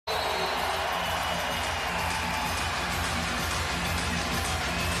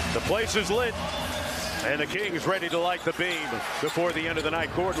The place is lit, and the Kings ready to light the beam before the end of the night.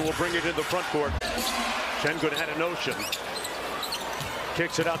 Gordon will bring it into the front court. Şengün had a notion.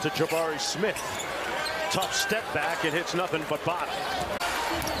 Kicks it out to Jabari Smith. Tough step back, it hits nothing but bottom.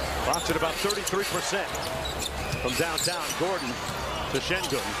 Box at about 33% from downtown. Gordon to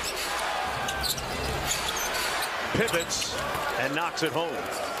Şengün. Pivots and knocks it home.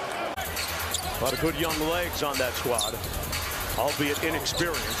 A lot of good young legs on that squad, albeit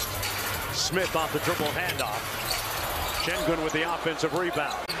inexperienced. Smith off the dribble handoff. Şengün with the offensive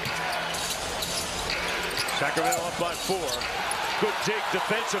rebound. Sacramento up by 4. Good dig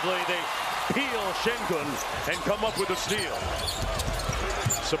defensively. They peel Şengün and come up with a steal.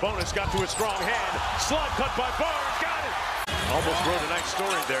 Sabonis got to a strong hand. Slot cut by Barnes. Got it. Almost wrote a nice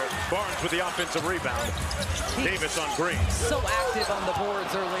story there. Barnes with the offensive rebound. Davis on Green. So active on the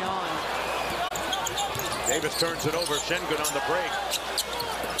boards early on. Davis turns it over. Şengün on the break.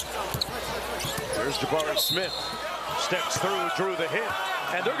 There's Jabari Smith. Steps through, drew the hit,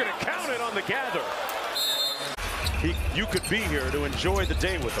 and they're going to count it on the gather. You could be here to enjoy the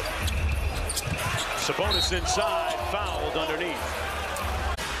day with him. Sabonis inside, fouled underneath.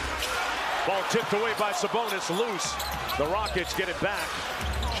 Ball tipped away by Sabonis, loose. The Rockets get it back.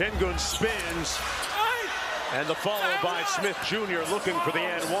 Şengün spins, and the follow by Smith Jr. looking for the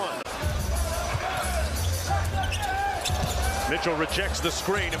and one. Mitchell rejects the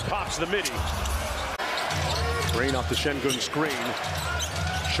screen and pops the midi. Green off the Şengün screen.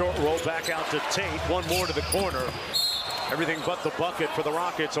 Short roll back out to Tate. One more to the corner. Everything but the bucket for the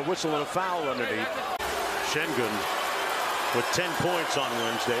Rockets. A whistle and a foul underneath. Şengün with 10 points on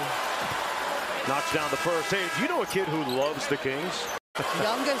Wednesday. Knocks down the first. Hey, do you know a kid who loves the Kings?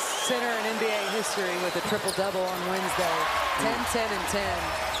 Youngest center in NBA history with a triple-double on Wednesday. 10, 10, and 10.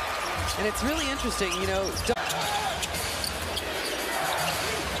 And it's really interesting, you know.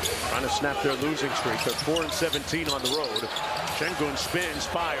 Trying to snap their losing streak. They're 4-17 on the road. Şengün spins,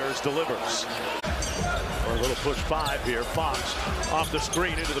 fires, delivers. Or a little push 5 here. Fox off the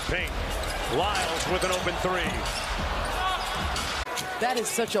screen into the paint. Lyles with an open 3. That is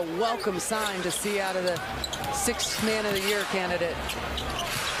such a welcome sign to see out of the 6th Man of the Year candidate.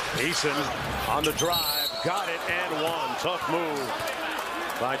 Eason on the drive, got it and one. Tough move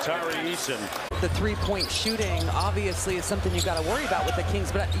by Tyree Eason. The three-point shooting obviously is something you've got to worry about with the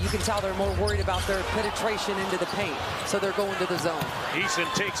Kings, but you can tell they're more worried about their penetration into the paint, so they're going to the zone. Eason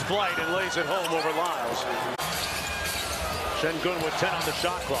takes flight and lays it home over Lyles. Şengün with 10 on the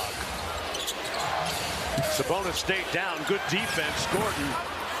shot clock. Sabonis stayed down. Good defense. Gordon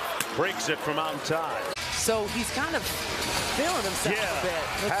breaks it from outside. So he's kind of feeling himself a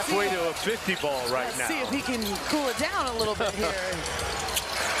bit. Halfway to a 50 ball right now. Let's see if he can cool it down a little bit here.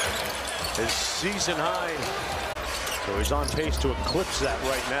 His season high. So he's on pace to eclipse that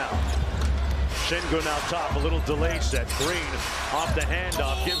right now. Şengün out top. A little delay set. Green off the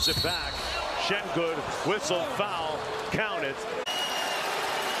handoff. Gives it back. Şengün whistle foul. Count it.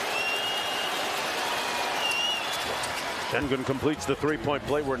 Şengün completes the three-point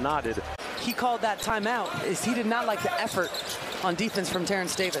play. We're nodded. He called that timeout. He did not like the effort on defense from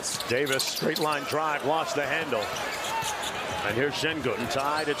Terrence Davis. Davis, straight line drive, lost the handle. And here's Şengün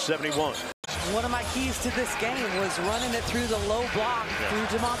tied at 71. One of my keys to this game was running it through the low block, through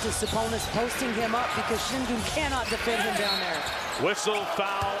Domantas Sabonis, posting him up because Şengün cannot defend him down there. Whistle,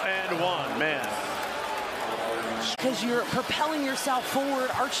 foul, and one. Man. Because you're propelling yourself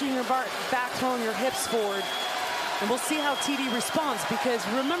forward, arching your back, throwing your hips forward. And we'll see how TD responds, because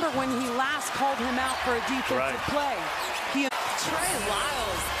remember when he last called him out for a defensive play. Trey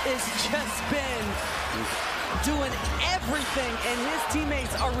Lyles has just been doing everything, and his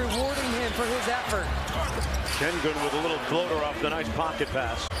teammates are rewarding him for his effort. Şengün with a little floater off the nice pocket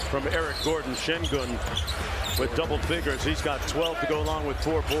pass from Eric Gordon. Şengün with double figures. He's got 12 to go along with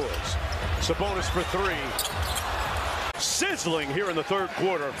 4 boards. Sabonis for 3. Sizzling here in the third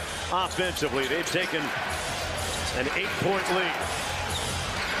quarter offensively. They've taken an 8-point lead.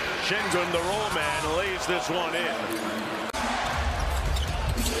 Şengün, the roll man, lays this one in.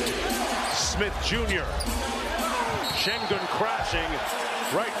 Smith Jr. Şengün crashing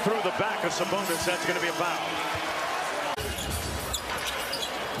right through the back of Sabonis. That's going to be a foul.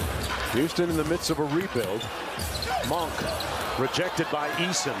 Houston in the midst of a rebuild. Monk rejected by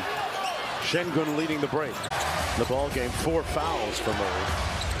Eason. Şengün leading the break. The ball game, 4 fouls for Murray.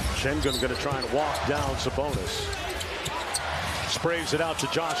 Şengün going to try and walk down Sabonis. Sprays it out to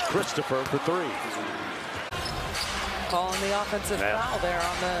Josh Christopher for 3. Calling the offensive foul there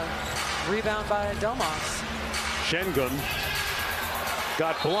on the rebound by Domas. Şengün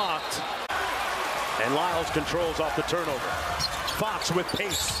got blocked. And Lyles controls off the turnover. Fox with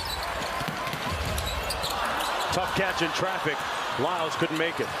pace. Tough catch in traffic. Lyles couldn't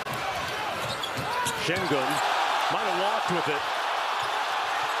make it. Şengün might have walked with it.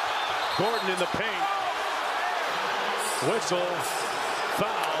 Gordon in the paint. Whistle.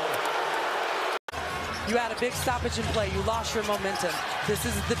 Foul. You had a big stoppage in play. You lost your momentum. This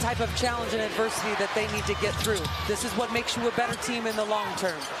is the type of challenge and adversity that they need to get through. This is what makes you a better team in the long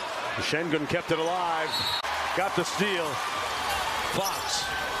term. Şengün kept it alive. Got the steal. Fox.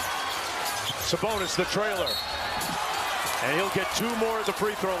 Sabonis the trailer. And he'll get 2 more at the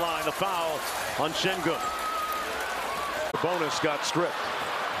free throw line. The foul on Şengün. Sabonis got stripped.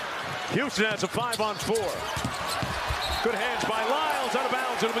 Houston has a 5-on-4. Good hands by Lyles. Out of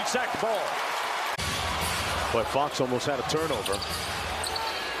bounds. It'll be sacked ball. But Fox almost had a turnover.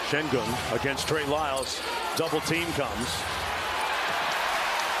 Şengün against Trey Lyles. Double team comes.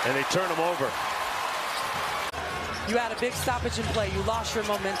 And they turn him over. You had a big stoppage in play. You lost your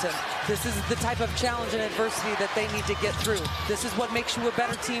momentum. This is the type of challenge and adversity that they need to get through. This is what makes you a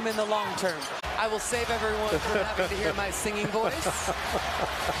better team in the long term. I will save everyone from having to hear my singing voice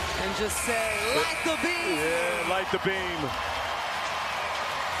and just say, light the beam. Yeah, light the beam.